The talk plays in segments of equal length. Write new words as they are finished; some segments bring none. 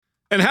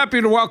And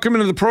happy to welcome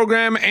into the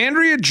program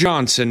Andrea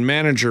Johnson,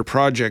 Manager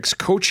Projects,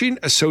 Coaching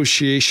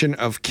Association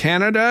of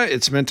Canada.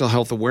 It's Mental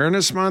Health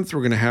Awareness Month.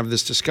 We're going to have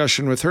this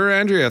discussion with her.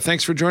 Andrea,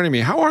 thanks for joining me.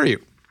 How are you?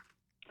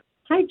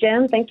 Hi,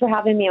 Jim. Thanks for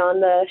having me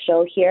on the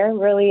show here.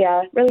 Really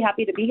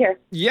happy to be here.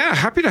 Yeah,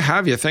 happy to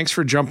have you. Thanks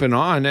for jumping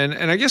on.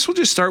 And I guess we'll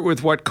just start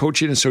with what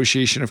Coaching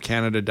Association of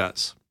Canada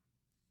does.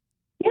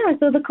 Yeah,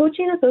 so the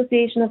Coaching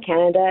Association of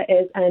Canada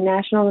is a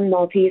national and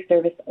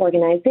multi-service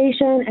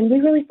organization, and we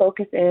really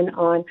focus in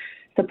on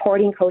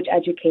supporting coach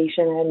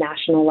education at a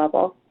national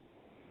level.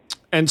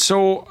 And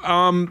so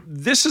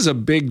this is a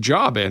big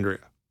job, Andrea.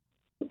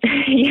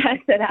 Yes,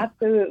 it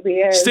absolutely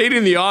is.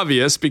 Stating the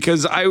obvious,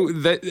 because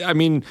I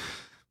mean,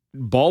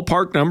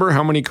 ballpark number,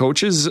 how many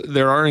coaches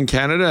there are in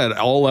Canada at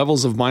all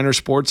levels of minor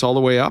sports all the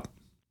way up?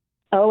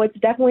 Oh, it's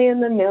definitely in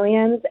the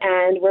millions,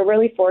 and we're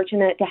really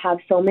fortunate to have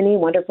so many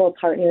wonderful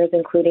partners,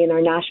 including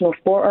our national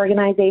sport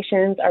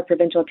organizations, our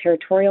provincial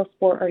territorial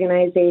sport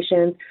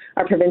organizations,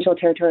 our provincial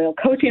territorial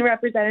coaching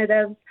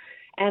representatives,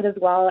 and as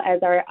well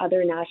as our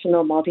other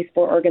national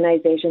multi-sport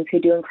organizations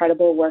who do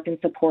incredible work and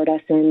support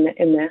us in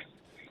this.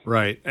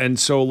 Right. And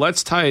so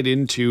let's tie it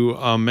into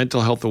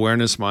Mental Health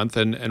Awareness Month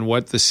and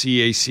what the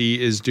CAC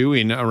is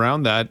doing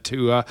around that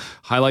to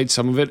highlight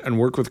some of it and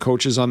work with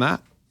coaches on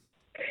that.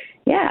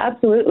 Yeah,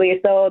 absolutely.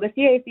 So the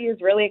CAC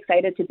is really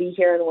excited to be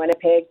here in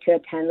Winnipeg to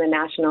attend the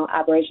National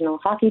Aboriginal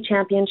Hockey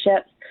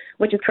Championships,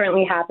 which is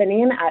currently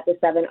happening at the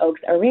Seven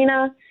Oaks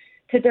Arena,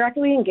 to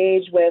directly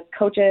engage with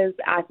coaches,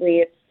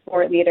 athletes,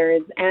 sport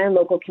leaders, and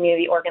local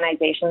community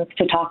organizations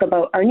to talk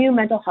about our new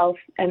mental health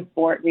and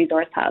sport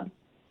resource hub.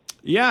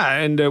 Yeah,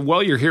 and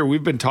while you're here,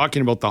 we've been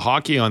talking about the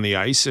hockey on the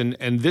ice, and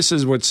this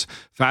is what's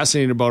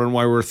fascinating about it and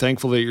why we're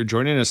thankful that you're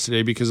joining us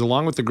today, because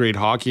along with the great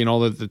hockey and all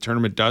that the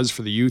tournament does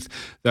for the youth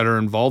that are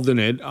involved in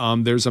it,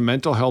 there's a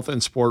mental health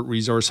and sport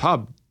resource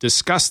hub.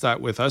 Discuss that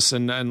with us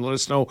and let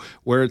us know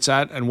where it's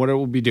at and what it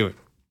will be doing.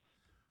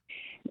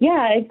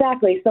 Yeah,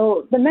 exactly.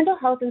 So the Mental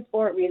Health and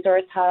Sport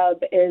Resource Hub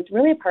is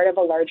really a part of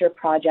a larger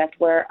project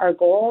where our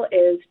goal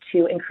is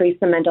to increase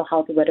the mental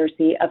health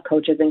literacy of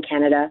coaches in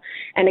Canada.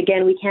 And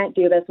again, we can't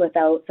do this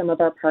without some of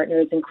our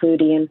partners,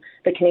 including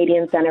the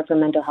Canadian Centre for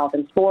Mental Health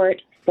and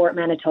Sport, Sport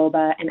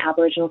Manitoba, and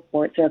Aboriginal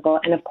Sports Circle,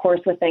 and of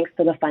course with thanks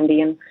to the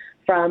funding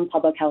from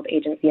Public Health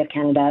Agency of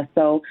Canada.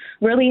 So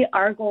really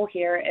our goal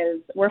here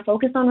is we're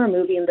focused on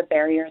removing the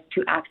barriers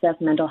to access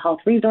mental health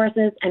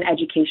resources and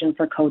education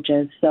for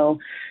coaches. So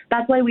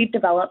that's why we've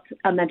developed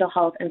a mental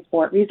health and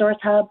sport resource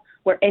hub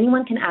where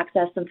anyone can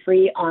access some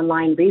free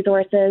online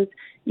resources.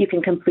 You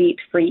can complete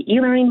free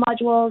e-learning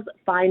modules,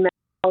 find mental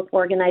health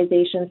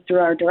organizations through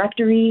our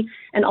directory,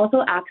 and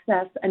also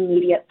access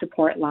immediate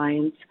support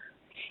lines.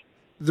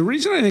 The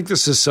reason I think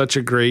this is such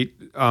a great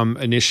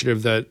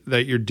initiative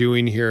that you're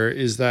doing here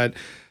is that,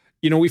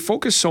 you know, we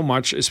focus so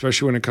much,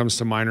 especially when it comes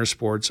to minor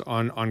sports,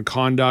 on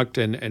conduct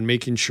and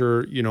making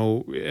sure, you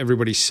know,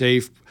 everybody's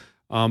safe,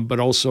 but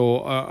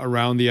also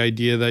around the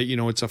idea that, you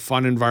know, it's a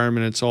fun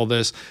environment, it's all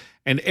this.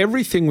 And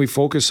everything we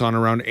focus on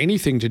around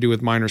anything to do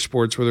with minor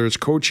sports, whether it's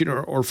coaching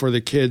or for the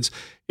kids,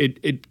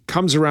 it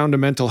comes around to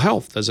mental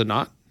health, does it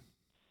not?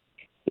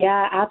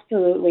 Yeah,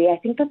 absolutely. I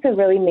think that's a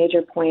really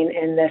major point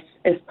in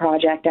this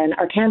project. And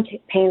our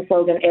campaign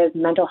slogan is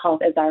mental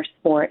health is our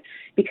sport,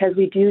 because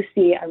we do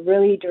see a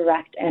really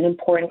direct and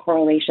important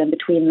correlation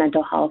between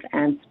mental health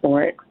and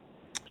sport.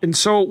 And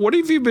so what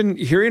have you been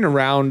hearing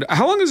around?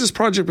 How long has this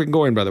project been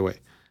going, by the way?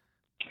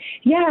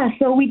 Yeah,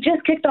 so we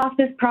just kicked off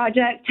this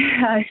project.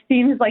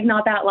 Seems like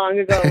not that long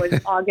ago. It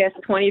was August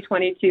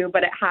 2022,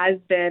 but it has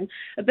been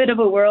a bit of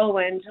a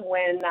whirlwind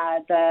when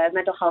the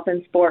Mental Health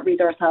and Sport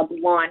Resource Hub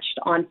launched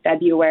on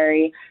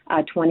February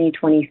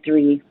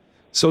 2023.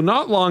 So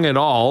not long at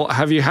all.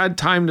 Have you had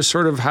time to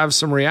sort of have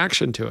some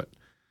reaction to it?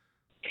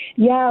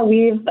 Yeah,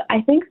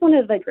 I think one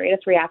of the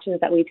greatest reactions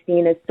that we've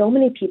seen is so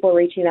many people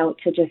reaching out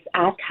to just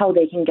ask how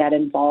they can get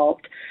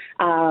involved,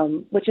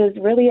 which is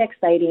really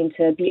exciting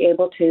to be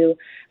able to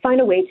find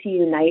a way to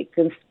unite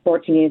the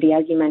sport community.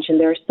 As you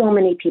mentioned, there are so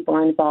many people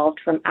involved,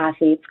 from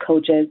athletes,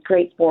 coaches,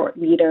 great sport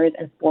leaders,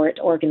 and sport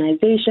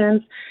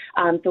organizations.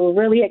 So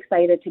we're really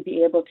excited to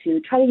be able to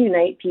try to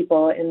unite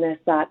people in this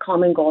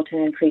common goal to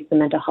increase the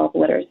mental health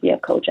literacy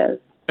of coaches.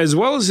 As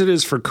well as it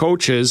is for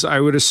coaches, I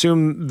would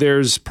assume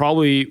there's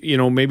probably, you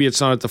know, maybe it's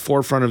not at the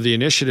forefront of the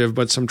initiative,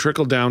 but some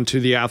trickle down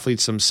to the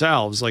athletes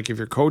themselves. Like if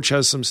your coach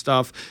has some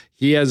stuff,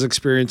 he has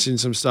experience in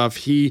some stuff,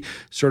 he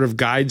sort of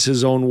guides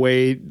his own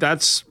way.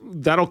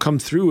 That'll come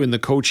through in the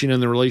coaching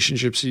and the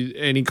relationships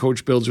any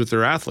coach builds with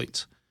their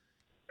athletes.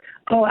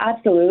 Oh,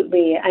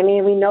 absolutely. I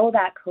mean, we know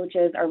that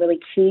coaches are really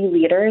key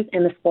leaders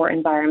in the sport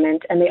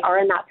environment, and they are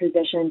in that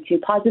position to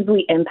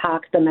positively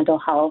impact the mental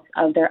health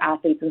of their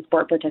athletes and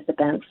sport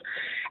participants.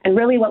 And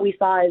really what we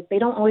saw is they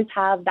don't always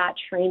have that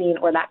training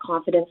or that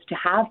confidence to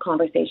have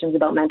conversations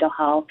about mental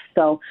health.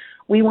 So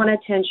we wanted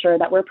to ensure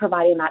that we're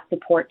providing that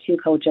support to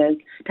coaches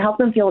to help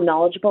them feel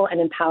knowledgeable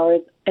and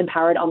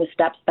empowered on the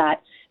steps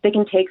that they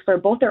can take for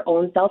both their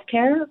own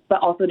self-care,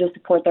 but also to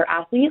support their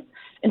athletes,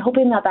 and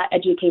hoping that that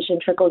education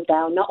trickles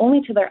down not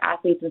only to their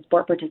athletes and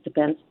sport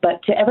participants,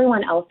 but to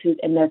everyone else who's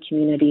in their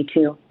community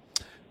too.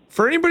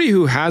 For anybody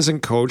who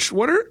hasn't coached,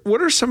 what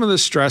are some of the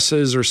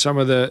stresses or some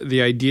of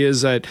the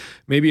ideas that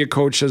maybe a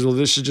coach says, well,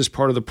 this is just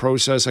part of the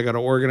process. I got to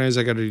organize.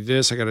 I got to do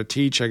this. I got to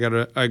teach. I got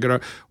to.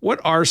 What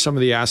are some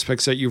of the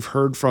aspects that you've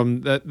heard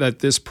from that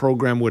this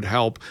program would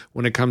help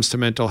when it comes to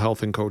mental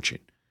health and coaching?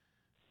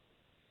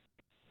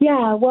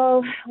 Yeah,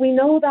 well, we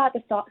know that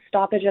the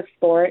stoppage of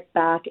sport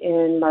back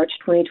in March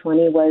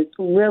 2020 was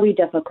really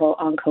difficult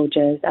on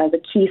coaches as a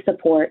key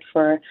support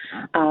for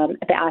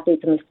the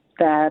athletes and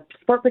the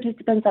sport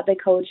participants that they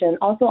coach, and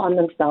also on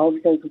themselves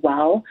as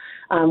well.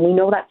 We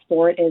know that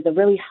sport is a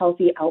really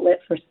healthy outlet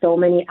for so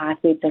many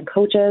athletes and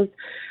coaches.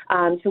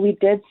 So we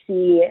did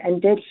see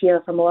and did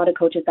hear from a lot of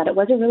coaches that it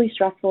was a really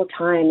stressful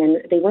time,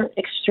 and they weren't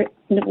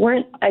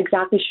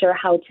exactly sure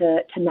how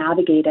to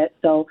navigate it.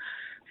 So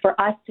for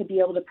us to be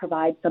able to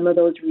provide some of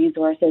those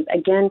resources,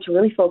 again, to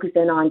really focus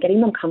in on getting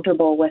them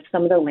comfortable with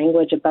some of the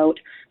language about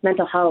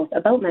mental health,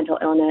 about mental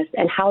illness,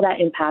 and how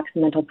that impacts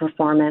mental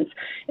performance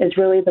is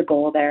really the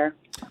goal there.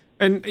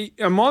 And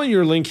I'm on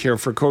your link here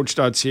for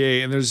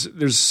coach.ca, and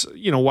there's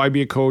why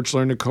be a coach,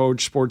 learn to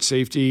coach, sports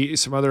safety,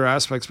 some other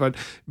aspects. But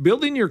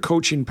building your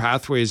coaching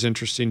pathway is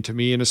interesting to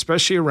me, and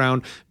especially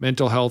around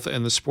mental health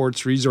and the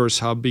sports resource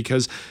hub,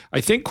 because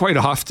I think quite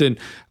often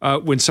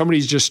when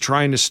somebody's just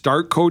trying to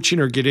start coaching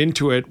or get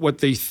into it, what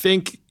they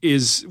think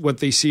is what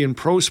they see in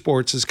pro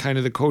sports is kind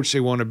of the coach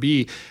they want to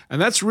be.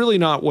 And that's really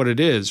not what it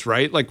is,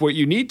 right? Like what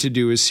you need to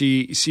do is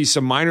see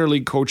some minor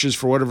league coaches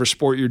for whatever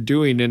sport you're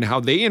doing and how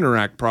they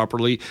interact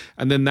properly.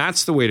 And then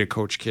that's the way to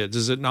coach kids.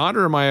 Is it not,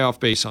 or am I off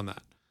base on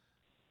that?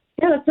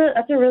 Yeah,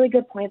 that's a really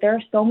good point. There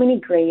are so many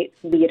great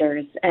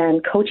leaders,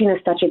 and coaching is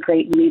such a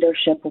great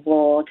leadership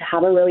role to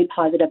have a really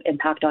positive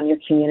impact on your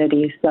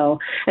community. So,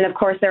 and of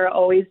course, there are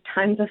always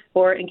tons of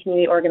sport and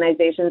community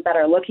organizations that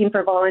are looking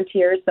for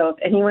volunteers. So if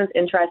anyone's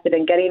interested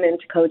in getting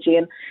into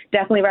coaching,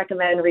 definitely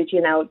recommend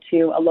reaching out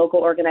to a local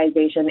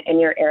organization in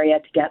your area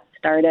to get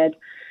started.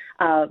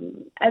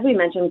 As we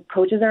mentioned,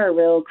 coaches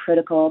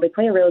they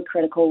play a really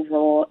critical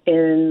role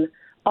in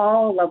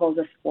all levels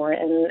of sport,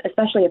 and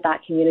especially at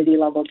that community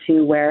level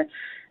too, where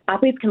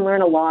athletes can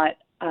learn a lot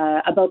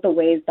about the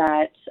ways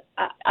that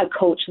a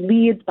coach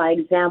leads by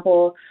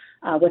example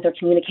with their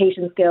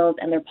communication skills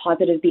and their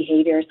positive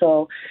behavior.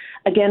 So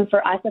again,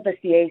 for us at the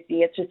CAC,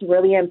 it's just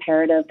really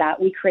imperative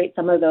that we create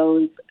some of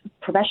those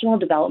professional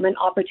development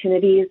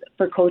opportunities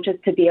for coaches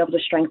to be able to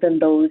strengthen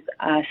those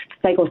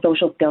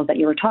psychosocial skills that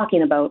you were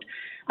talking about.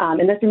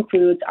 And this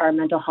includes our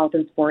mental health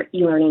and sport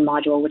e-learning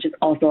module, which is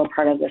also a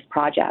part of this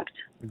project.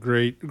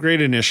 Great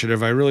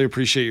initiative. I really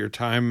appreciate your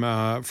time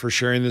for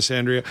sharing this,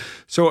 Andrea.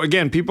 So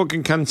again, people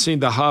can come see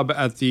the hub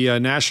at the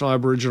National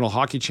Aboriginal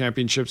Hockey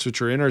Championships,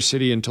 which are in our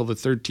city until the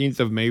 13th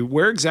of May.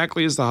 Where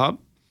exactly is the hub?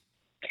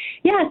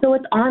 Yeah, so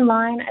it's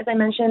online, as I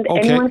mentioned.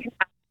 Okay. Anyone can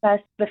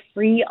access the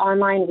free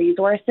online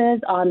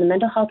resources on the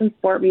Mental Health and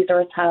Sport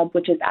Resource Hub,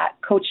 which is at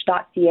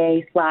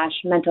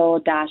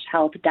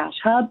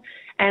coach.ca/mental-health-hub.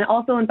 And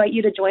also invite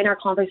you to join our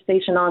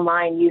conversation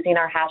online using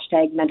our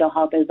hashtag Mental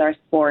Health is Our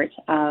Sport.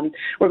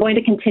 We're going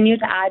to continue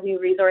to add new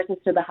resources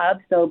to the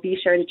hub, so be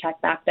sure to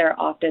check back there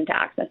often to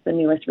access the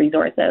newest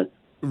resources.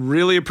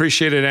 Really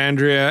appreciate it,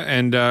 Andrea,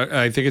 and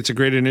I think it's a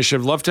great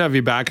initiative. Love to have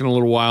you back in a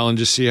little while and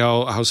just see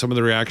how some of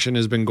the reaction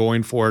has been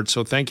going for it.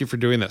 So thank you for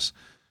doing this.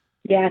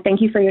 Yeah, thank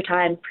you for your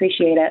time.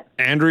 Appreciate it.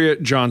 Andrea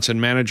Johnson,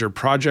 Manager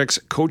Projects,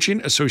 Coaching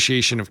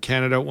Association of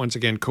Canada. Once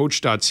again,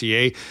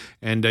 coach.ca,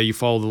 and you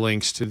follow the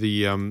links to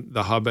the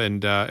hub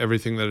and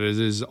everything that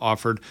is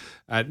offered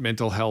at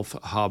Mental Health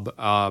Hub,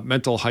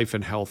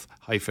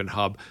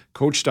 mental-health-hub,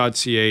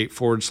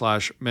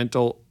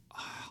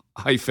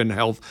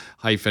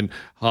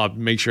 coach.ca/mental-health-hub.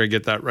 Make sure I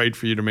get that right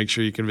for you to make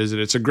sure you can visit.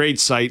 It's a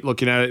great site.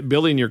 Looking at it,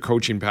 building your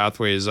coaching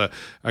pathway is a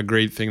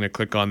great thing to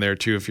click on there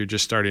too if you're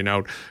just starting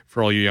out,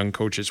 for all you young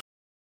coaches.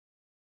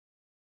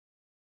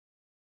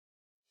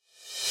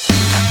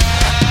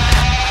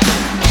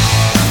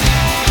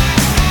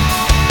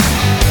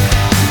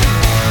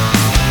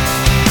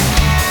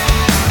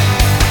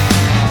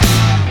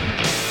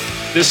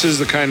 This is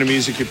the kind of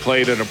music you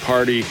played at a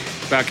party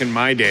back in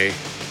my day,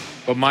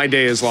 but my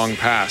day is long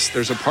past.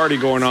 There's a party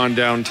going on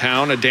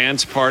downtown, a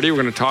dance party.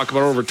 We're going to talk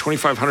about over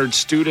 2,500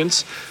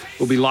 students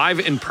will be live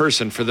in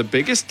person for the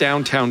biggest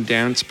downtown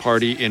dance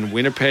party in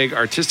Winnipeg.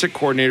 Artistic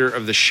coordinator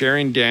of the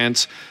Sharing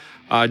Dance,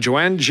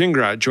 Johanne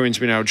Gingras,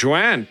 joins me now.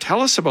 Johanne, tell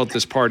us about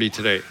this party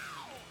today.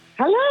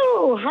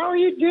 Hello, how are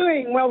you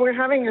doing? Well, we're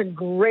having a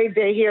great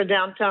day here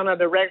downtown at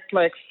the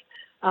Redplex.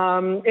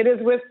 It is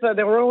with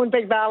the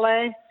Winnipeg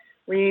Ballet.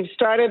 We've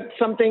started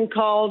something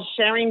called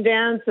Sharing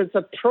Dance. It's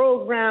a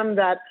program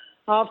that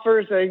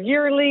offers a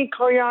yearly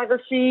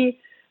choreography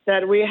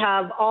that we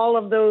have all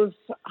of those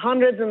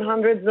hundreds and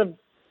hundreds of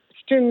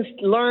students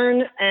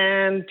learn.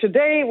 And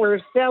today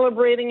we're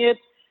celebrating it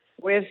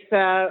with,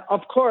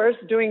 of course,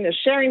 doing the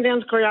Sharing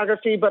Dance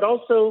choreography, but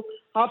also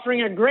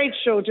offering a great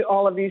show to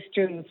all of these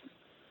students.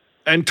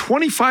 And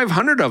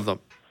 2,500 of them.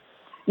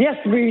 Yes,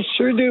 we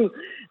sure do.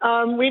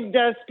 We've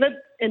split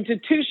into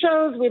two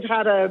shows. We've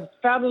had a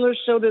fabulous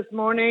show this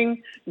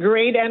morning,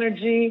 great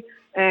energy.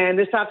 And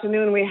this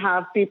afternoon we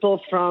have people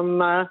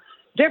from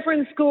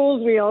different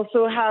schools. We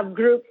also have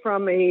group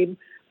from a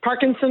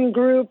Parkinson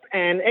group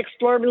and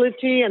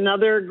Explorability,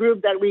 another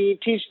group that we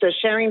teach the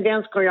sharing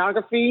dance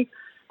choreography.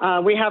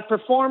 We have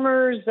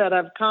performers that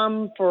have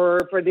come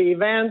for the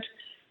event.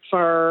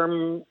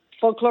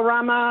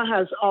 Folklorama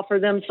has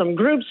offered them some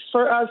groups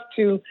for us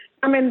to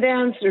come and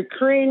dance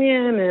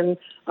Ukrainian and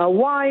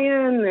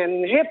Hawaiian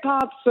and hip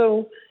hop.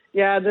 So,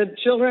 yeah, the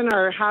children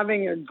are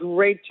having a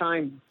great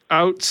time.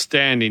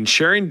 Outstanding.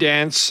 Sharing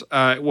Dance,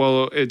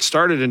 it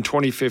started in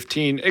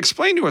 2015.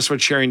 Explain to us what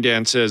Sharing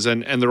Dance is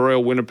and the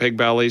Royal Winnipeg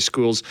Ballet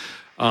Schools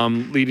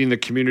leading the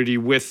community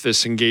with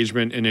this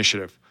engagement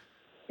initiative.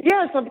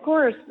 Yes, of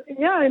course.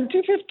 Yeah, in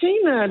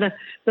 2015,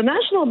 the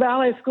National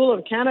Ballet School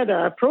of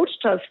Canada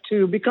approached us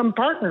to become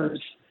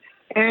partners.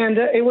 And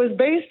it was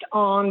based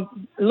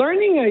on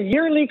learning a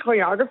yearly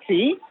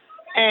choreography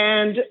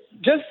and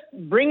just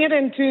bring it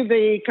into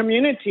the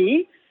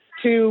community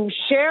to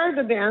share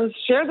the dance,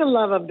 share the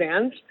love of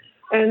dance.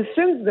 And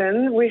since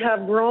then, we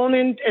have grown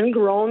and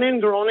grown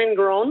and grown and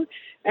grown.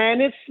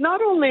 And it's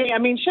not only,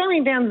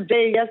 Sharing Dance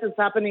Day, yes, it's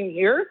happening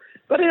here,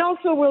 but it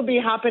also will be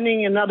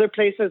happening in other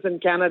places in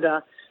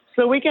Canada.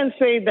 So we can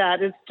say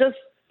that it's just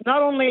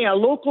not only a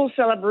local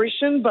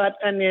celebration, but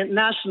a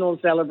national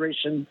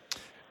celebration.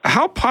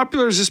 How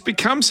popular has this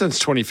become since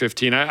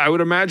 2015? I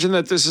would imagine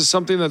that this is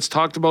something that's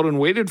talked about and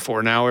waited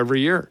for now every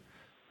year.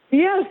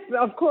 Yes,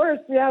 of course.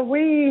 Yeah,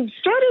 we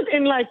started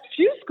in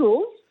few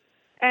schools,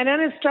 and then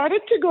it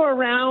started to go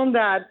around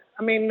that,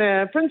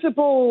 the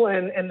principal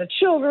and the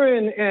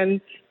children and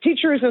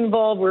teachers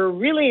involved were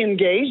really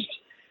engaged,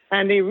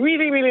 and they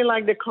really, really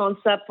liked the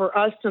concept for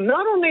us to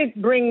not only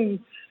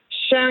bring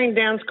sharing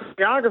dance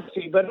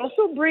choreography, but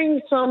also bring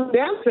some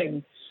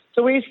dancing.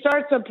 So we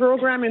start the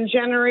program in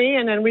January,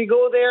 and then we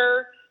go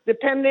there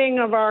depending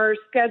of our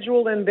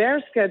schedule and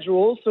their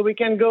schedule. So we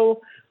can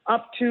go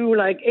up to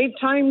 8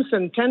 times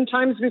and 10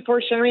 times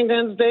before Sharing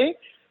Dance Day.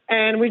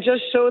 And we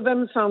just show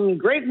them some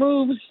great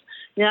moves.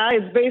 Yeah,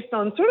 it's based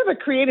on sort of a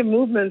creative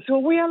movement. So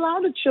we allow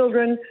the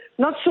children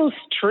not so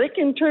strict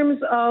in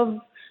terms of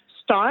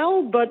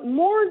style, but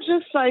more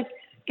just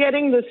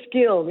getting the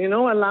skill,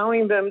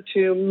 allowing them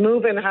to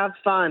move and have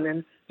fun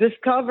and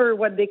discover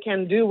what they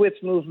can do with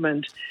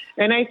movement.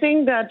 And I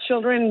think that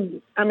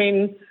children,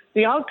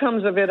 the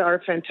outcomes of it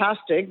are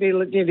fantastic. They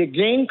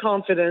gain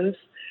confidence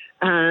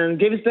and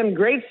gives them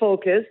great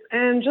focus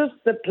and just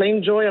the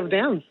plain joy of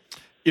dance.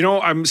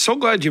 I'm so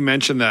glad you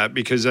mentioned that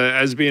because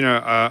as being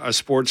a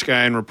sports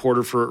guy and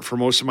reporter for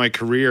most of my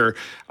career,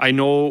 I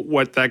know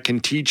what that can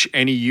teach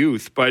any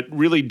youth. But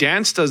really,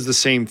 dance does the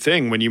same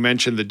thing. When you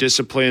mentioned the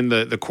discipline,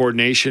 the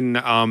coordination,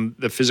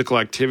 the physical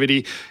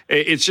activity,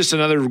 it's just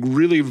another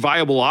really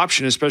viable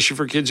option, especially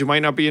for kids who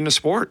might not be into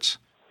sports.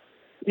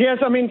 Yes,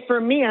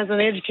 for me as an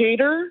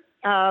educator,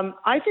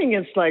 I think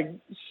it's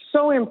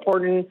so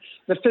important,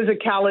 the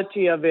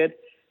physicality of it.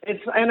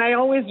 And I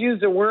always use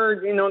the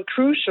word,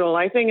 crucial.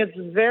 I think it's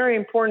very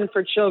important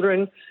for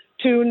children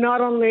to not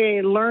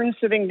only learn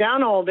sitting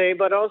down all day,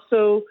 but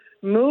also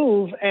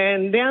move.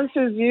 And dance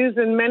is used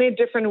in many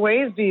different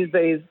ways these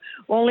days,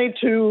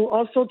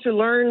 to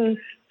learn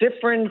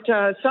different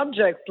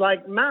subjects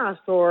like math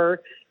or,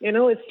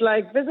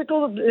 it's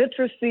physical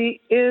literacy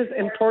is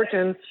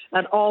important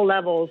at all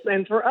levels.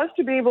 And for us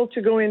to be able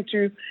to go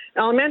into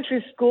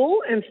elementary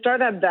school and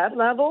start at that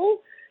level,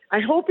 I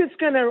hope it's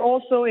going to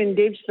also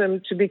engage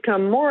them to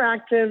become more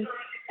active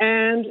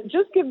and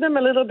just give them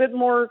a little bit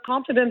more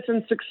confidence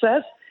and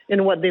success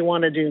in what they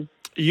want to do.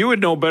 You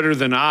would know better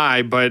than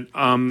I, but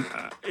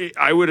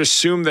I would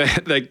assume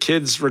that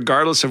kids,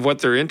 regardless of what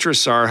their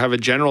interests are, have a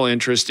general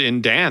interest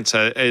in dance,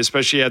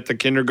 especially at the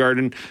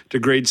kindergarten to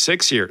grade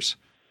 6 years.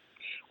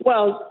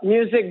 Well,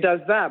 music does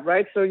that,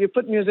 right? So you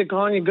put music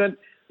on, you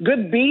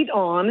good beat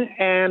on,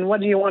 and what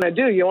do you want to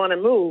do? You want to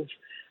move.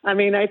 I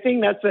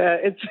think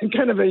it's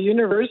kind of a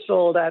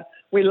universal that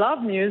we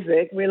love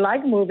music. We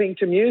like moving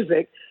to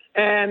music,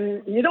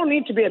 and you don't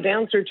need to be a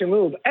dancer to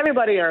move.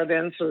 Everybody are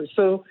dancers.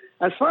 So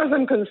as far as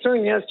I'm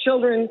concerned, yes,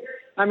 children,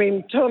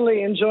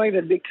 totally enjoyed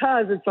it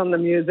because it's on the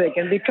music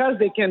and because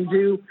they can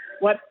do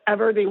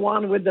whatever they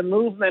want with the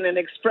movement and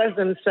express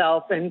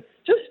themselves and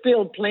just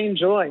feel plain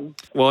joy.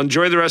 Well,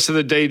 enjoy the rest of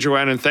the day,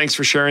 Johanne, and thanks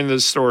for sharing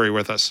this story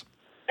with us.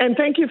 And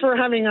thank you for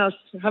having us.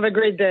 Have a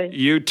great day.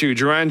 You too.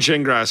 Johanne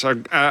Gingras,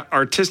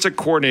 artistic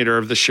coordinator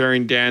of the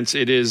Sharing Dance.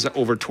 It is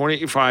over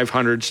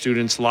 2,500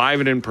 students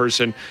live and in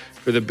person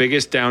for the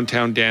biggest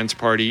downtown dance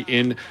party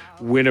in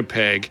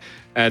Winnipeg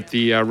at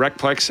the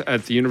Recplex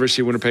at the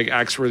University of Winnipeg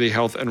Axworthy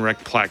Health and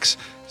Recplex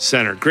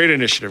Center. Great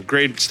initiative,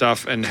 great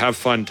stuff, and have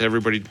fun to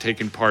everybody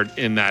taking part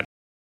in that.